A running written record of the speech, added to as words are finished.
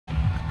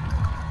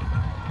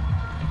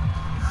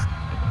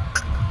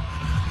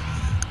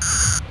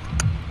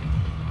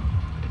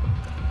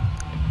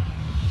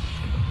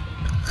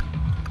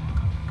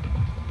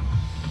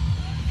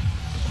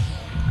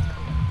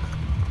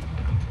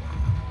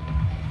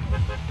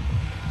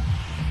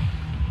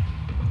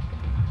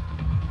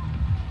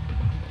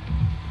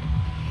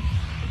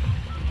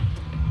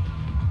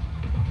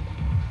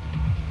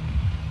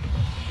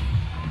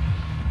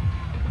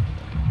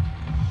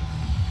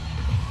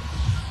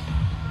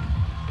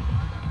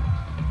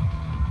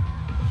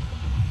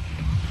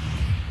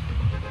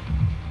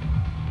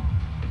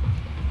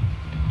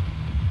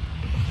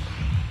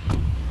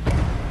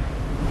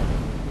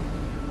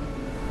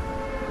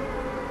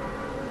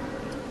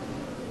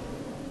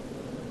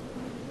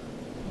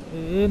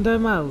And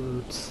I'm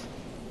out.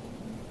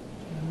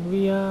 And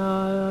we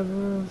are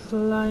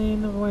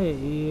flying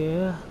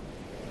away.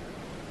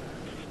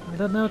 I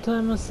don't know what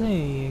I'm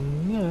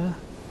saying.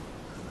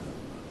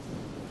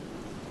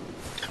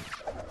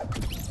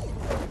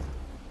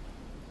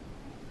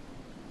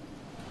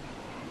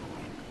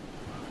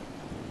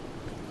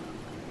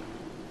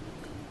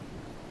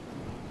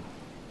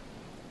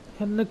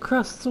 Heading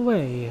across the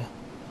way.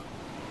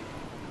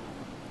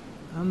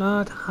 I'm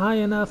not high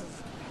enough.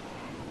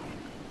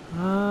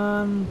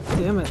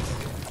 Damn it.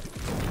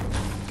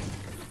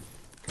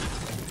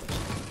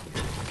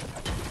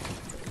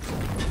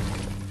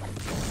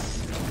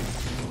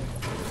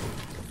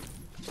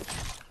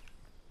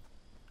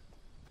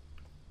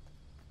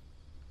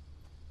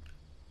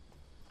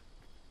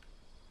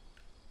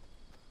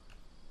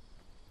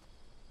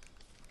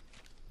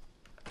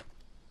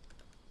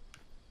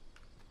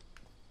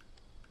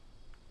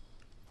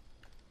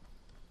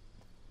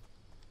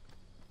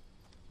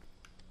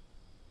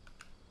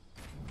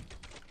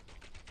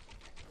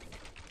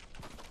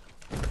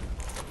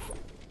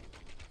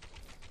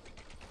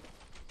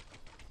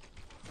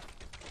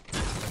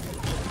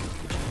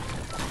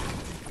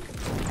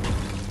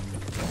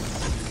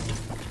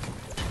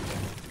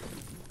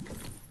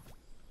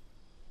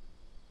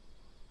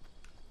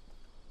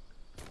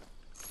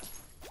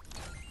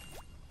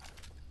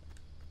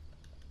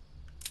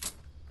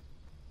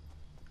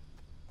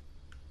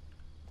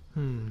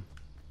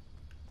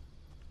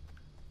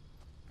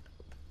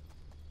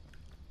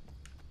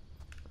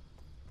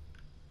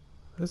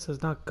 This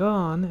has not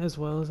gone as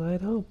well as I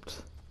had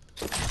hoped.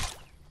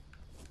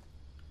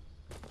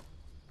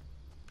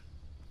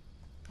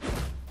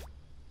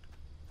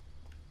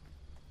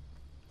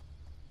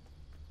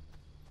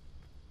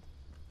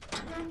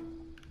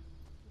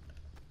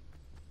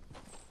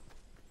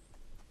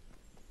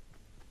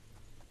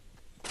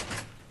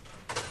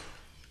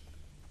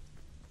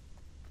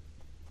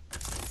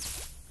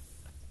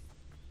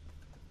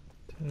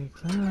 Take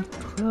that,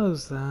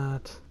 close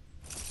that.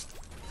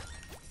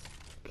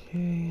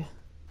 Okay.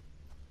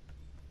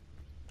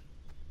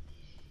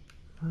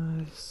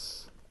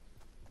 Nice.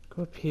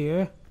 Go up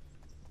here.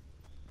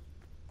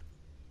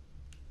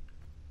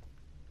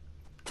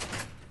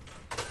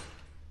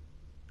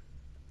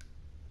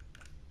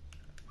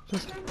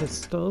 Just a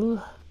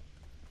pistol.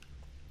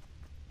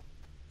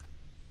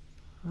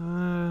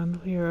 And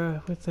we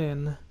are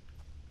within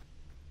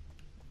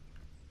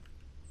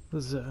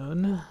the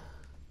zone.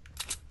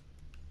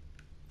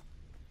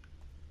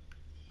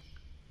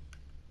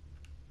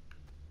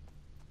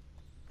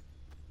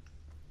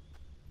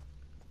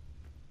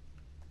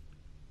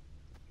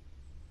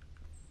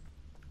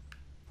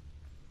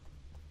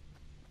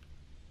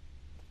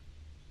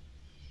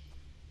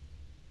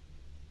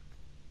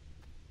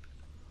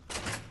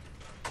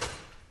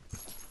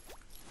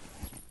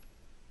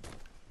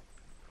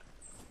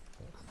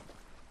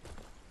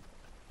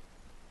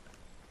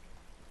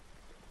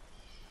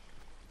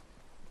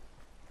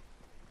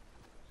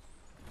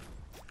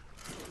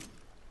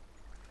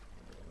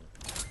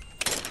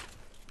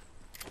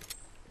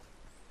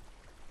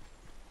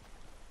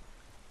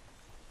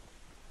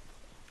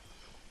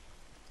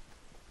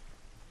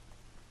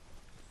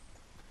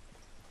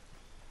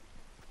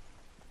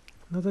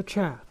 Another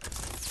trap.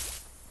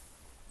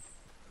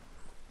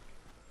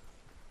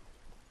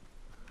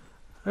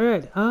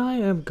 Alright, I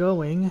am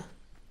going,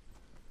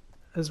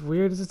 as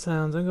weird as it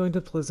sounds, I'm going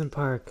to Pleasant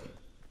Park.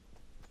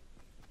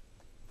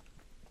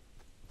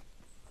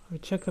 Let me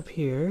check up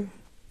here.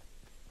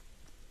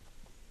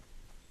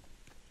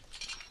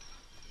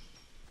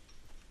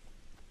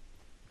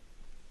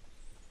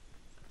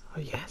 Oh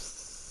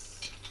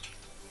yes!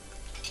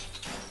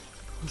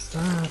 What's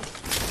that?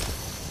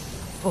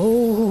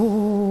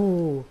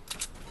 Oh!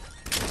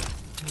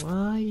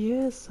 Why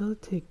yes, I'll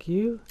take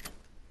you.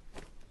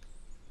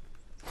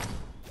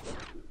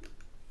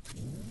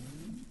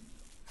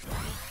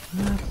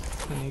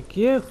 Thank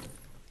you.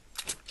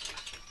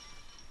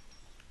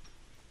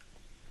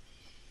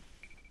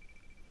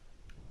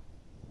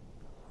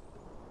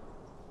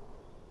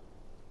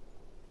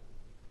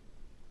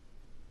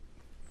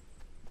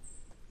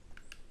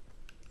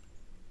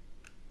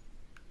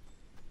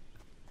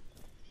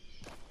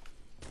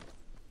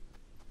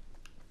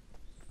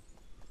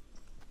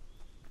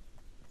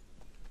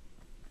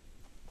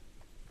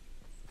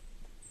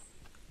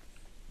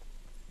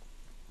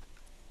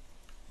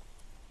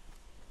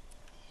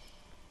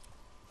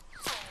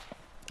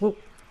 Whoa.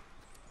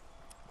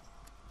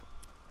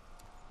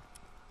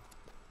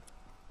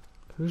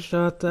 Who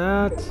shot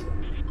that?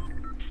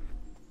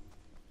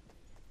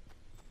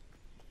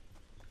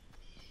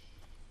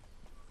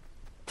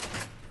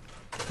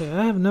 Okay,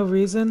 I have no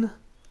reason.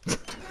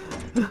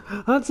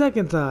 On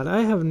second thought,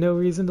 I have no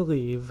reason to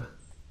leave.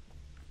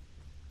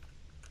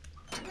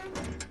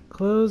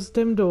 Close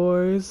them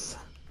doors.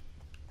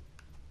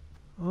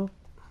 Oh.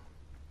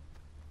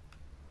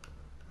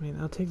 I mean,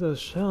 I'll take those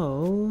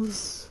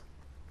shells.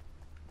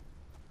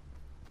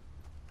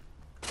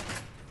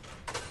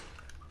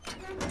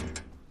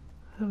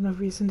 I have no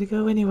reason to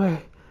go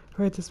anywhere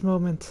right this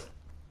moment.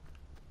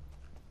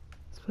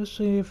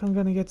 Especially if I'm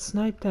gonna get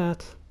sniped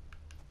at.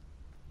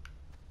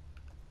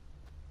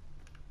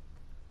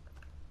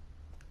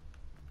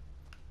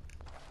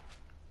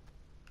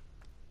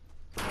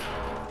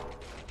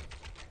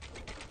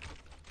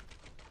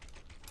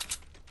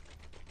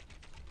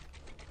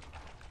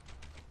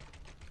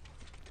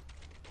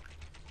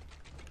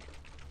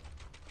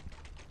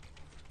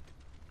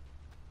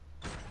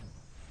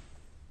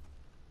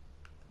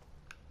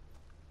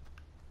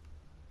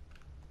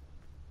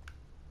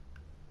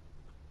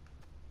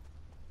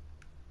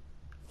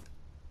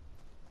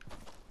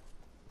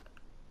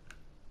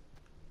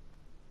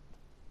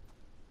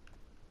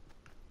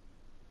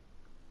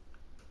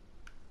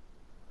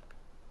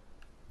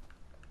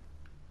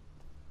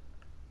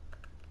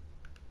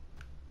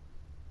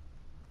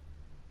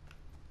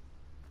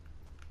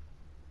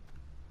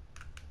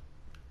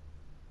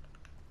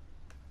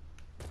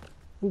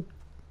 Ooh.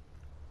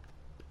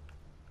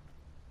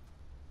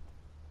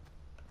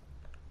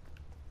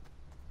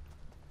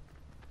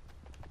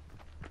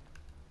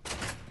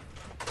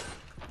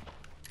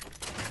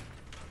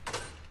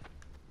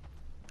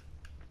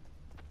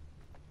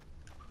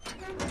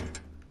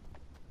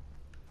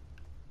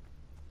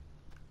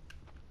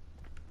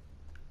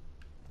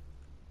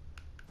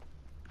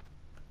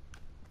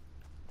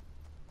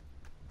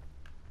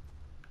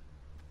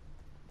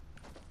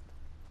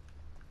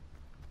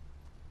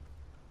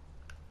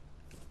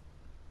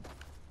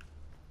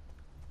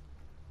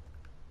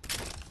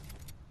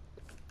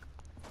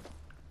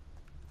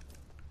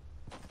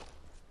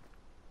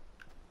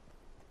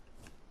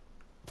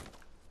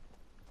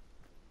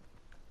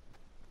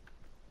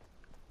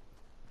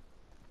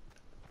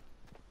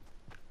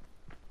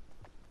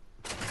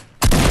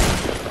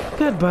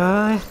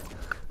 Goodbye.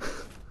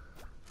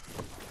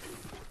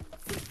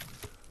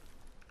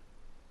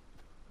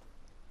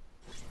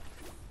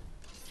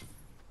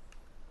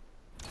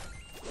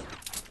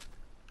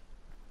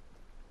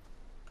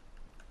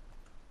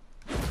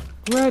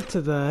 Right to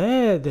the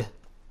head.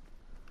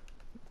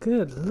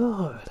 Good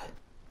lord.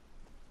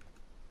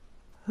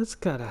 That's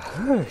gotta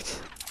hurt.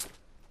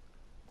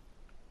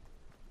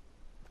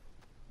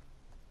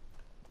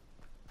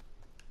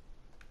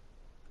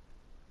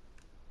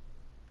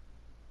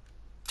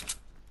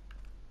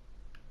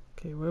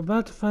 Okay, we're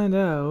about to find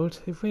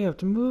out if we have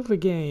to move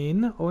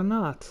again or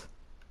not.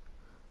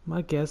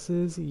 My guess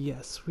is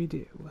yes, we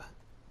do.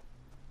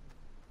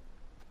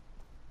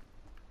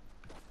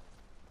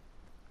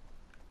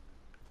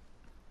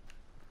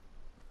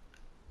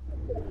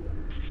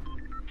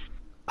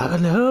 Oh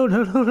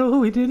no,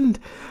 we didn't.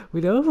 We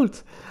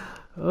don't.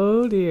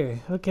 Oh dear.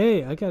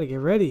 Okay, I gotta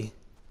get ready.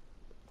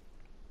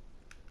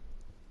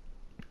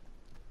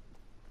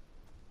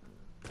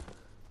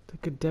 There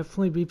could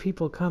definitely be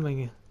people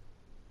coming.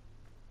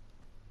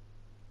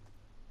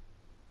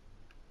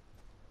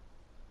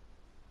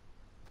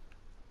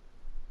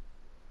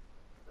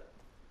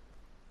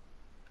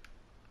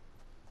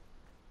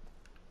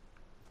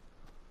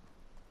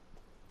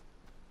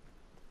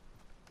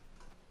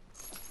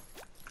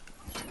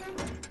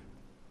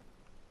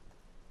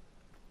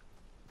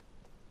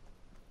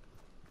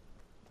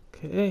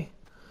 Okay.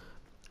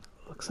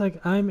 Looks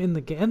like I'm in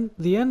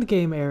the end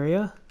game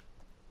area.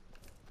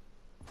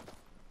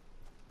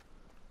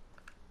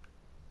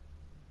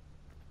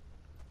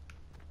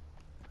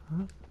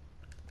 Huh?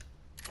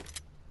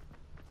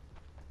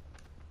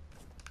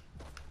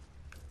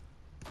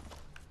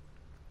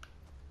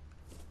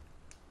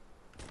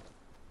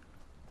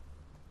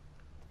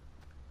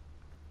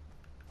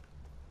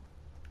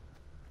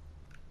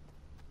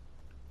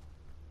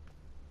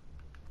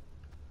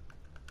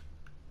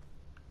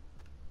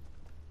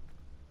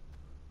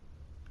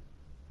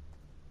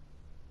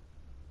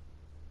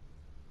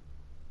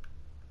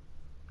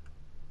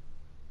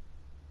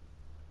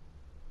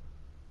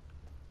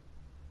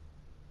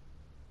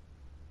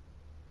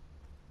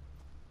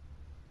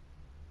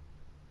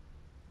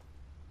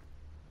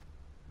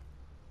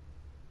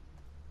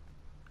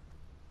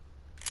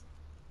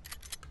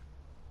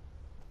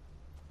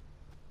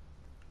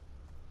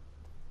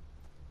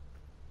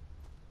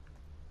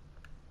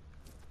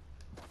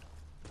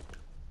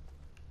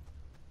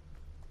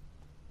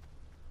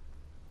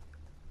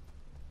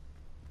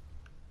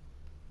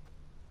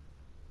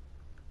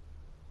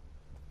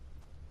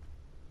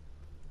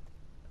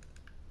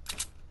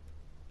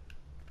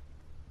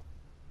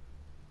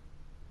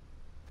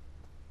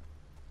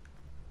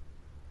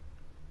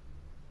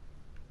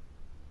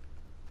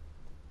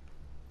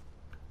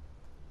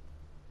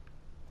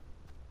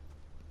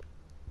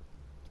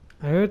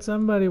 I heard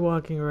somebody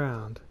walking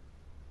around.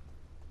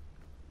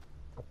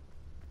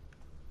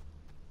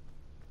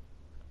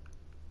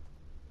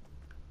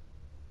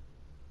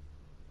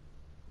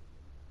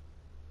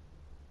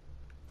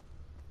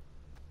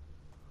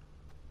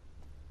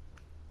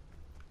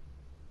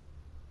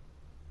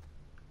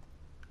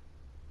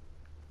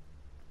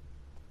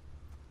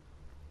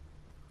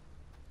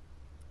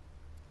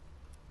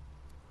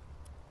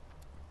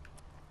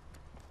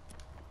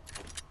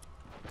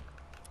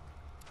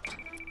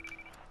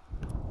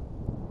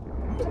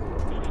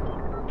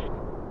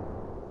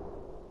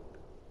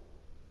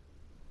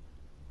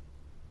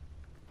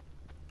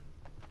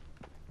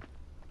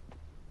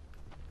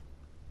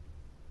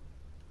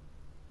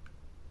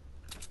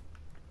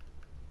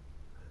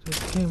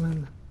 came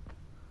in.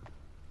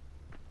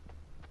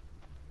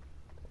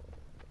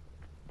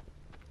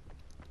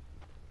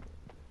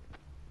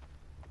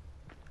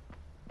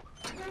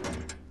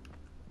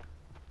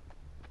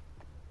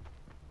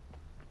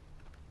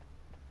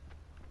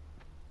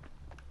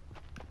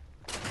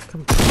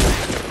 Come.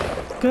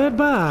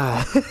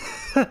 Goodbye.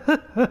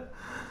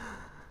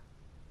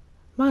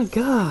 My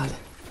God.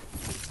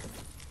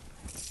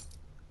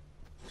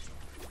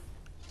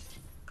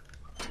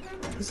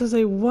 This is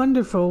a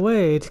wonderful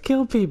way to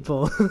kill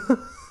people.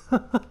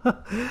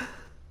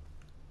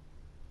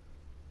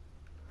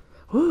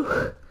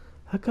 Whew.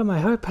 I got my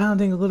heart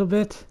pounding a little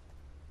bit.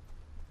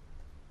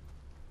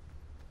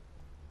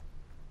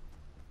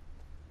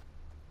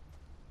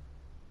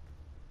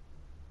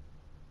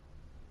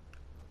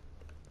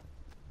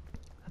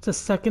 That's the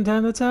second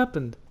time that's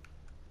happened.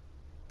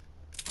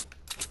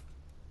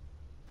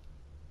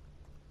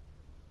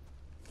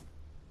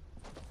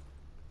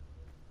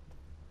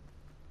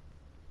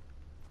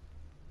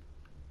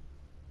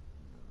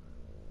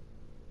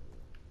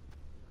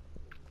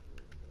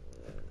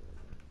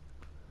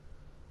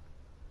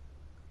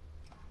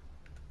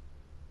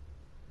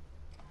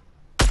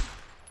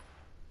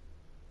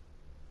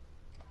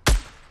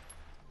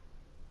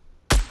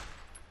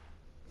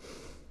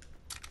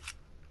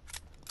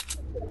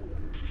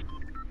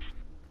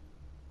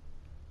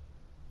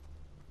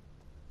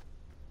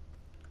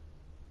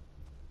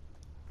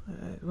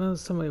 Well,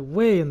 somebody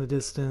way in the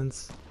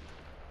distance.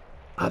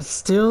 I'm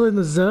still in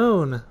the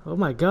zone. Oh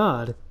my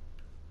God.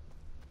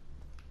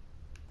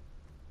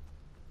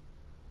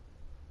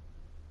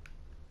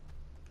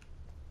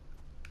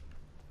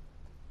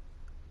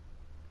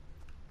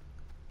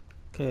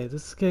 Okay,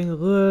 this is getting a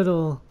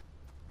little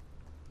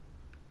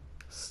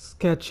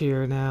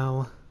sketchier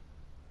now.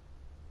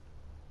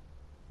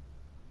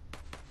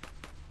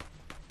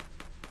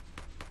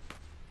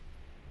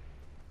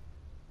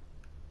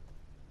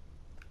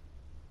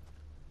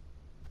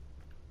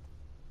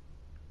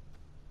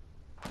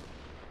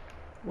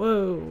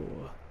 Whoa.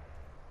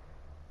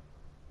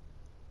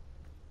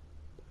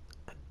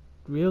 I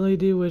really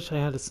do wish I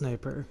had a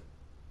sniper.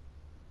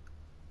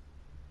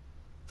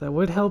 That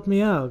would help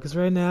me out, because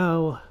right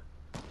now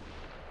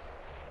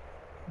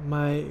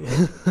my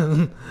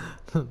that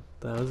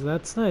was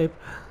that snipe.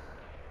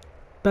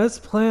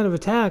 Best plan of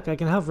attack I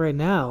can have right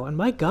now, and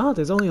my God,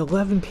 there's only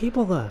 11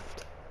 people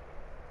left.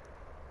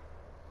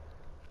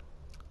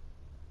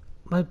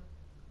 My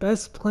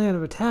best plan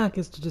of attack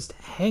is to just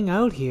hang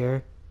out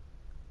here.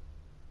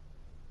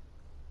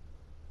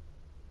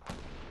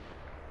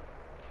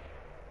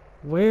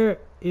 Where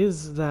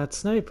is that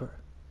sniper?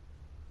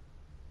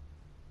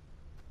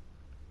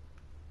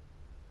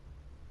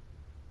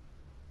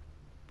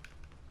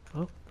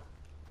 Oh.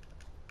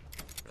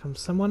 Comes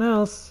someone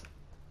else.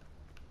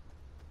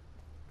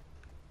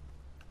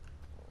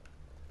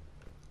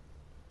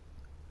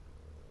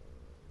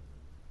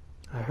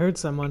 I heard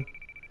someone.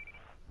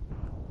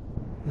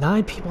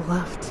 9 people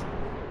left.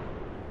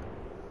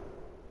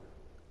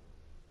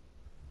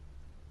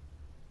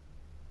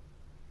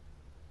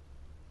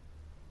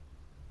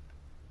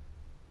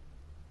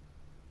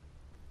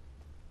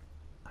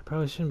 I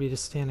probably shouldn't be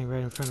just standing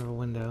right in front of a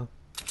window.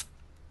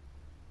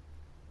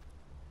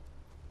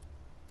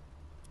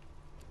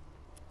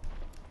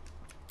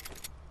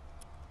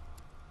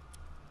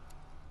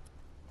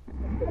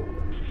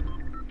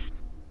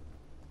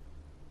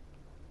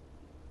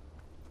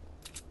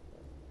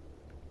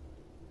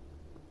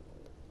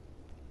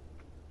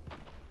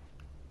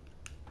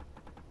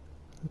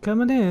 I'm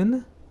coming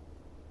in.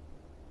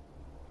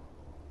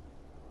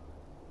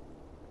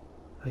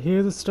 I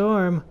hear the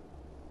storm.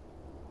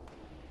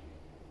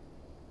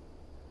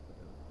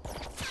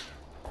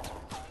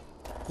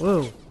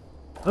 Whoa.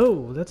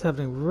 Oh, that's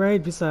happening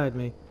right beside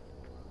me.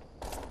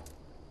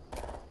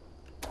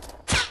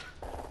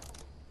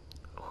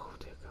 Oh,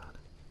 dear God.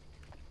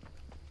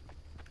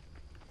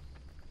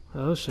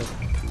 Oh, shit.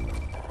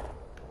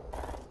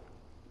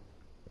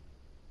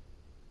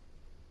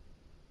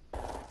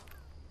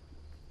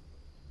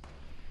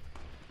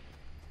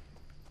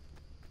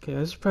 Okay,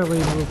 I should probably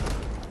move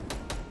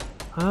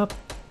up.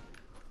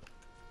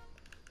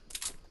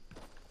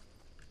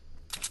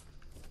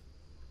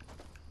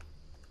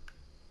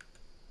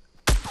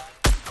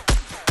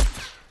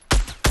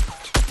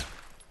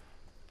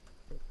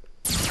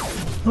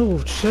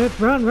 Oh shit,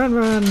 run, run,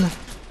 run!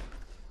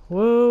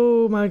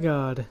 Whoa, my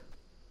God.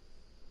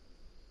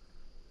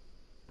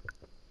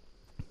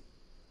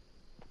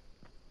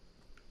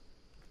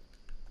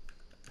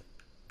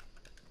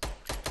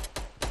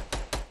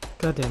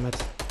 God damn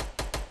it.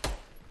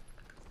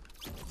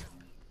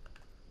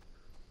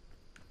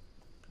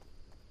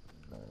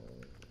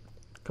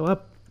 Go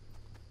up.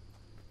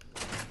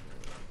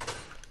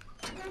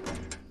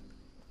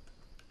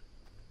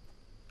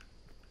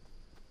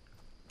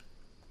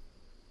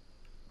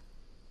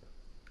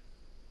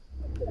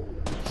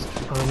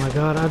 Oh my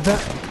God, I bet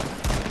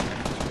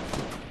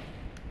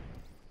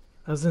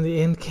I was in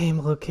the in-game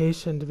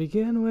location to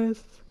begin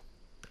with.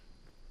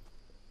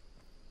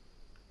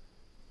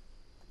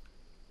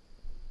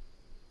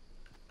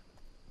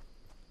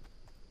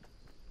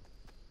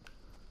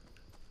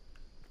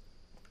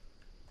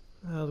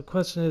 The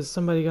question is,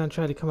 somebody gonna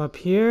try to come up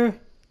here?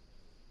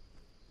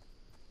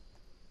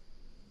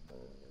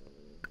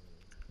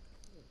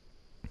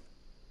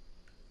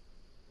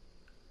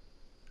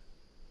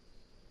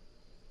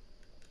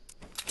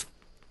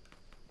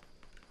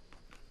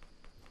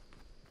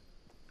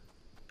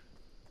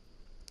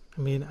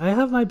 I mean, I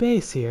have my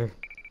base here.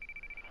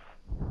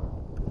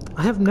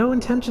 I have no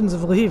intentions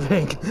of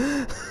leaving.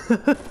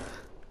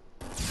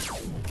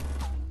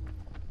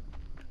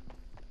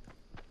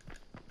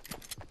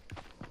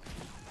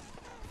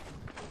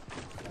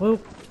 Whoa.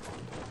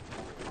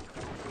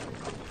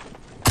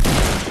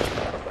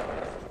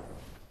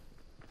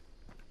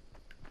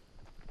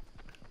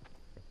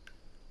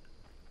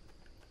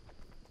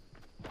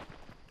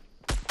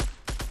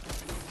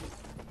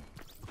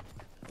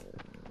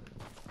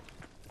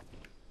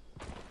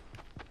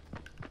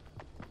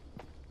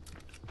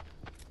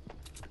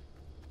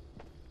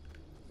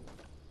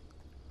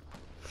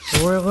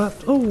 Four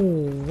left. Oh,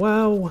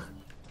 wow.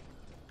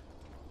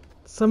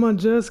 Someone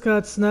just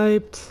got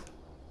sniped.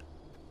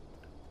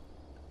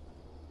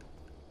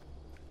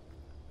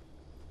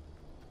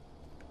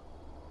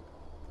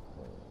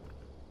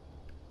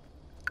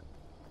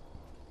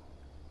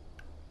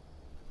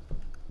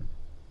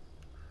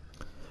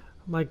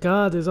 My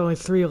god, there's only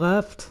 3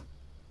 left.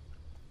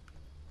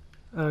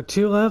 Oh,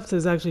 2 left?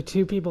 There's actually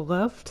 2 people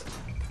left?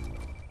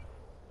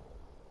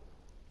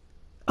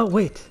 Oh,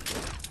 wait.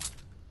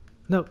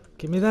 No,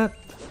 give me that.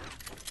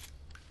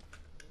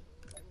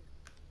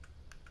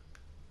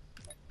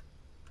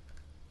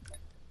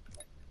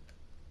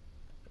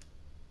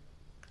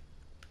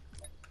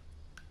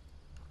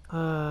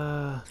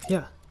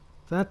 Yeah,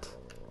 that.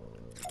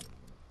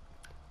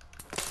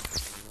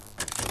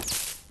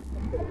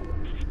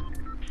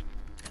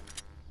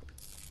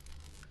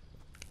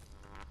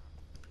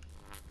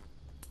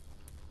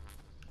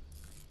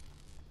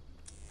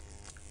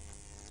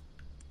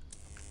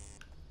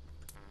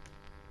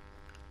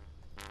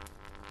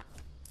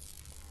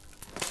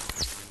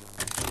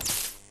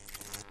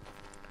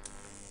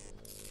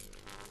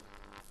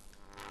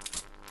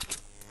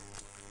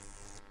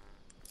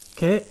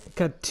 Okay,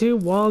 got 2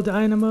 wall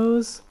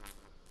dynamos.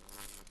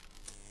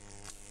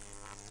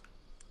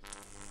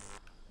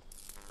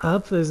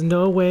 Up, there's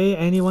no way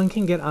anyone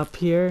can get up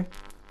here.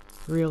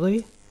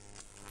 Really?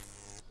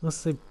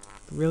 Unless they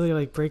really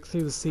like break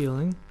through the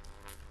ceiling.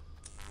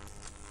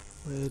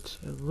 Which,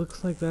 it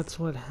looks like that's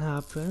what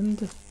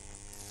happened.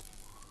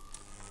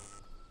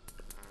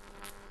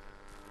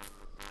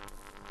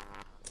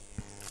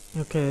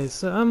 Okay,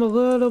 so I'm a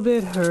little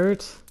bit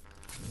hurt.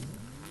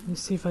 Let me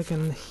see if I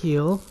can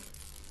heal.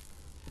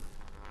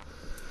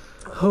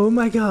 Oh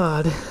my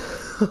god.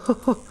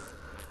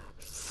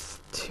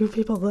 2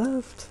 people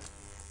left.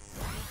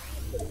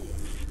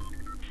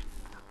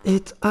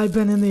 I've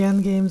been in the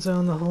endgame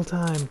zone the whole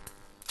time.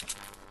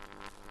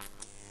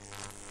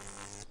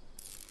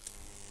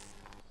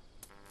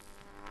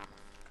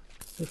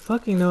 They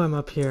fucking know I'm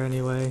up here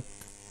anyway.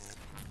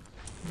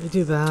 Let me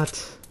do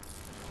that.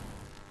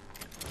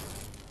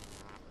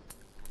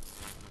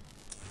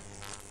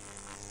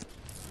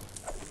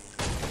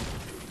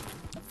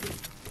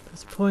 At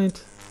this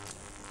point,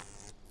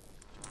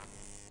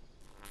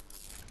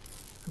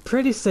 I'm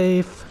pretty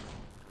safe.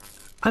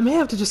 I may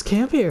have to just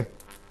camp here.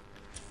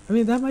 I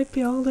mean, that might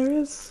be all there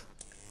is.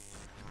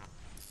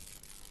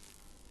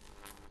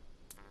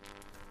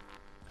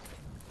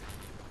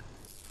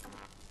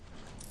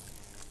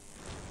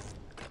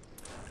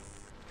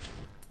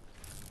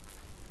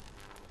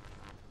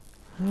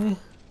 Okay.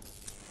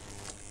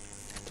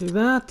 Do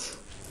that.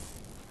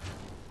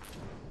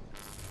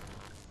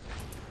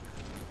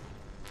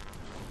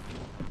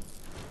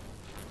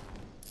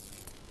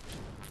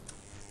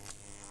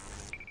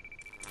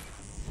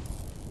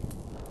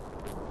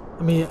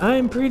 I mean,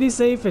 I'm pretty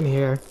safe in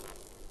here.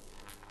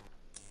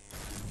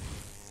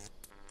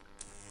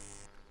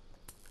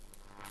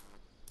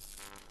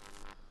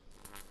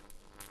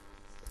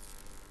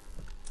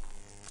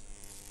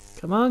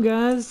 Come on,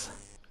 guys.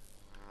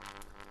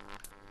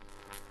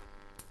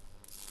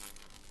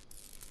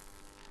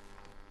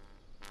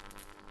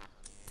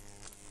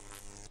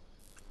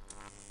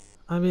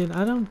 I mean,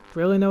 I don't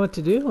really know what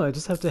to do. I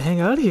just have to hang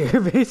out here,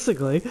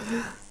 basically.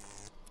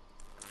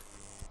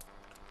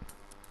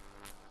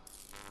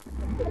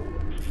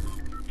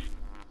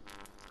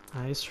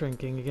 Nice,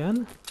 shrinking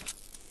again.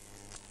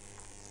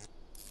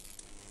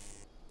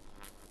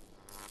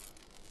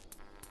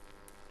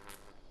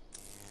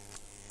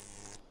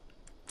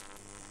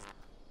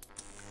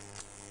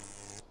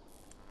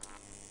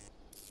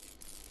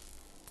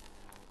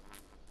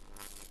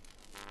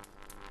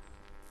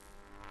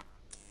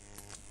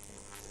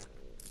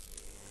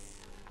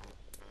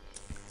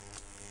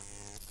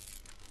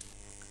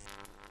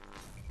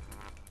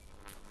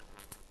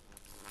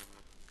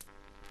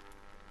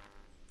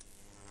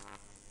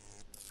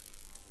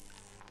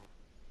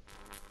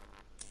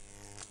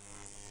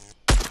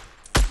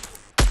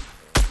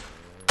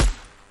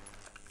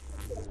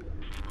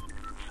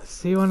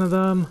 See one of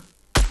them.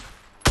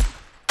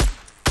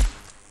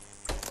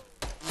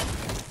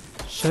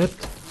 Shit.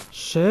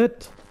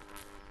 Shit.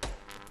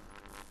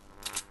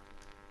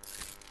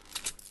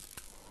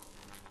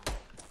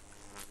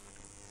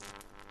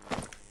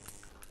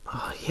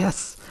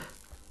 Yes!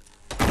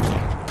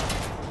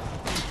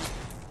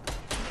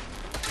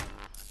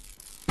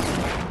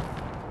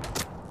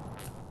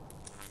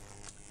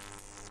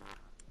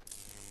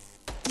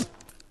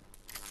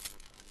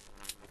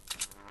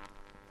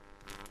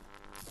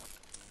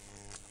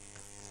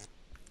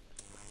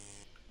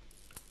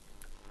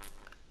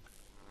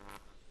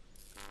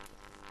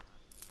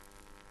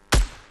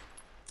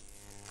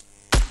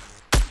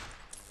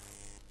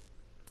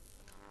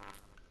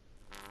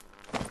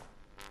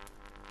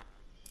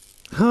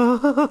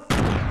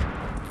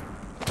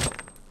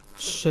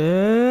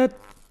 Shit!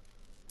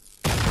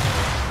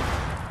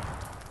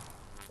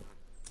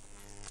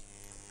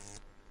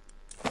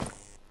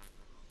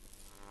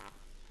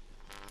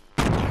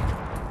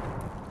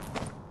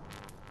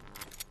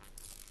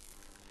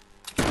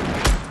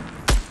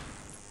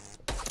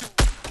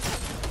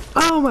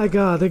 Oh my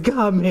god, they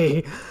got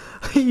me!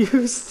 Are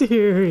you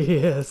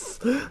serious?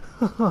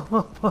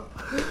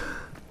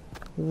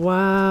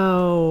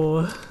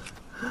 Wow.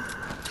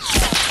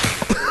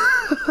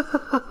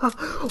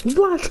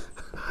 What?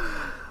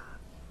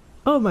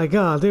 Oh my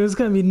god, there was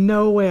gonna be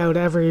no way I would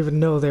ever even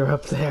know they were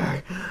up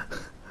there.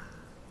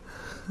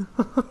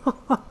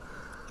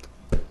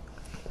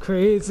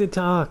 Crazy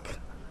talk.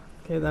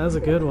 Okay, that was a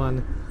good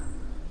one.